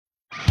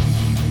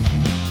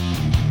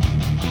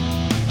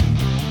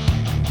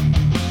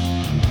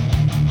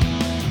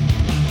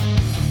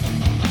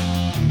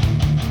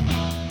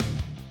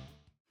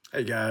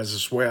Hey guys,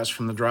 it's Wes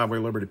from the Driveway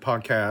Liberty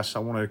Podcast. I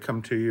wanted to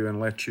come to you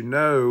and let you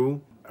know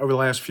over the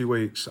last few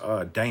weeks,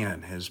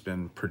 Dan has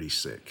been pretty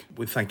sick.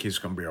 We think he's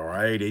going to be all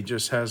right. He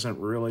just hasn't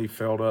really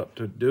felt up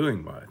to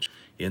doing much.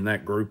 In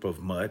that group of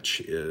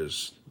much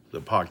is the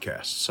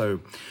podcast.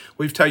 So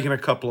we've taken a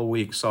couple of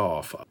weeks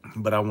off,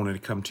 but I wanted to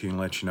come to you and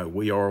let you know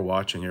we are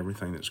watching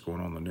everything that's going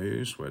on in the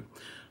news with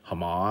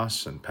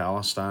Hamas and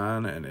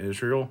Palestine and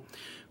Israel.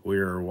 We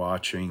are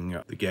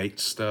watching the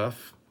Gates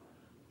stuff,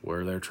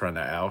 where they're trying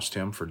to oust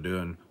him for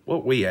doing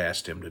what we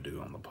asked him to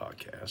do on the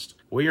podcast.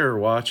 We are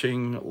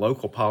watching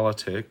local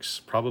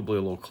politics, probably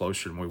a little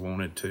closer than we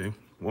wanted to.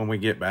 When we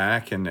get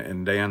back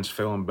and Dan's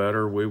feeling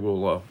better,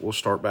 we'll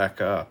start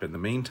back up. In the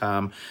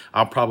meantime,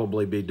 I'll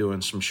probably be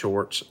doing some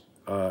shorts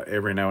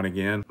every now and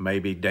again.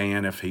 Maybe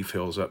Dan, if he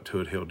feels up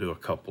to it, he'll do a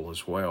couple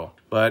as well.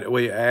 But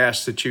we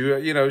ask that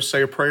you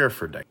say a prayer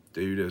for Dan.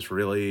 Dude is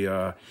really...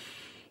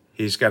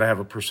 He's got to have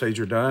a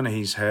procedure done.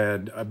 He's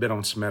had a bit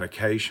on some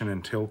medication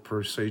until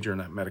procedure, and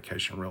that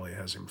medication really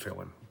has him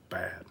feeling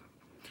bad,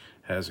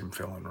 has him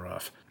feeling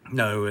rough.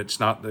 No, it's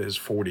not his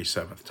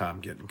 47th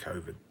time getting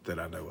COVID that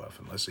I know of,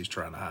 unless he's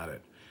trying to hide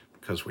it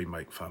because we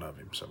make fun of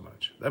him so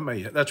much.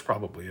 That's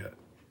probably it.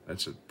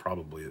 That's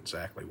probably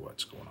exactly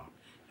what's going on.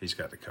 He's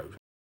got the COVID.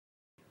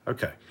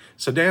 Okay,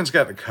 so Dan's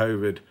got the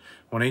COVID.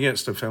 When he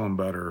gets to feeling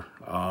better,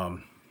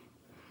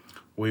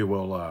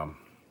 we'll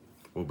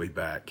be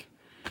back.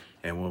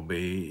 And we'll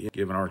be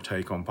giving our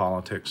take on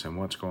politics and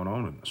what's going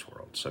on in this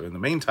world. So in the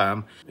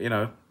meantime,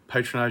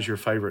 patronize your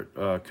favorite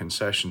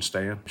concession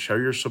stand. Show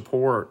your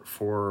support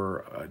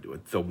for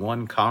the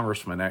one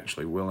congressman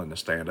actually willing to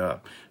stand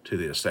up to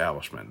the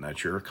establishment. And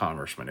that's your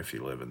congressman if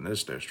you live in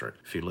this district.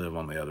 If you live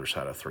on the other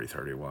side of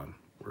 331,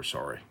 we're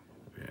sorry.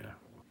 Yeah,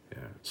 it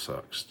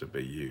sucks to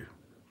be you.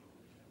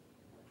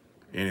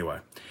 Anyway,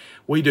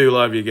 we do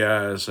love you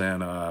guys,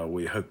 and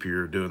we hope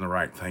you're doing the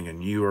right thing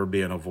and you are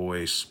being a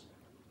voice,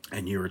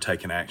 and you are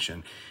taking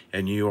action,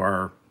 and you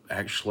are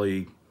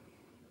actually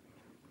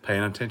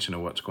paying attention to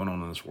what's going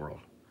on in this world.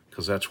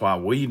 Because that's why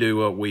we do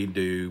what we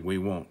do. We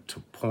want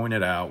to point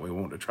it out. We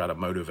want to try to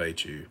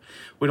motivate you.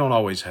 We don't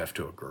always have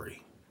to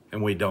agree,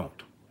 and we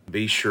don't.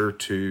 Be sure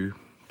to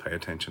pay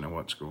attention to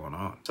what's going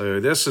on. So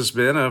this has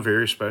been a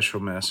very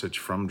special message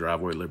from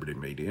Driveway Liberty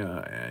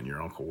Media and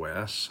your Uncle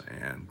Wes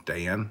and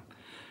Dan,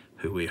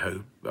 who we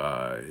hope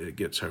it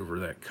gets over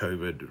that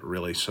COVID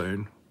really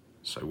soon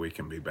so we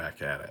can be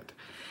back at it.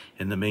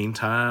 In the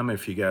meantime,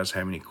 if you guys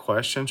have any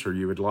questions or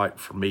you would like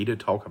for me to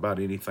talk about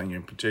anything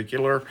in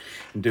particular,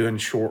 doing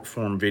short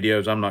form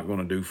videos, I'm not going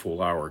to do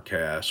full hour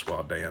casts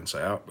while Dan's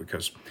out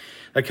because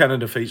that kind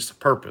of defeats the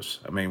purpose.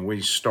 I mean, we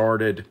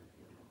started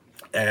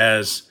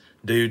as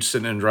dudes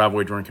sitting in the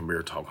driveway drinking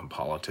beer, talking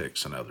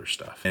politics and other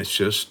stuff. It's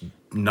just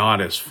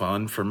not as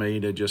fun for me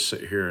to just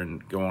sit here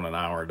and go on an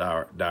hour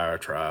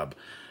diatribe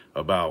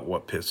about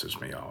what pisses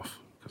me off,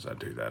 because I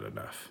do that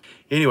enough.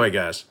 Anyway,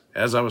 guys,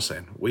 as I was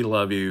saying, we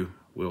love you.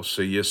 We'll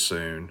see you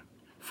soon.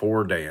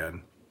 For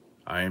Dan,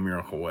 I am your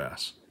Uncle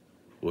Wes.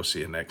 We'll see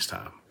you next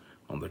time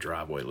on the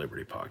Driveway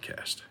Liberty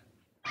Podcast.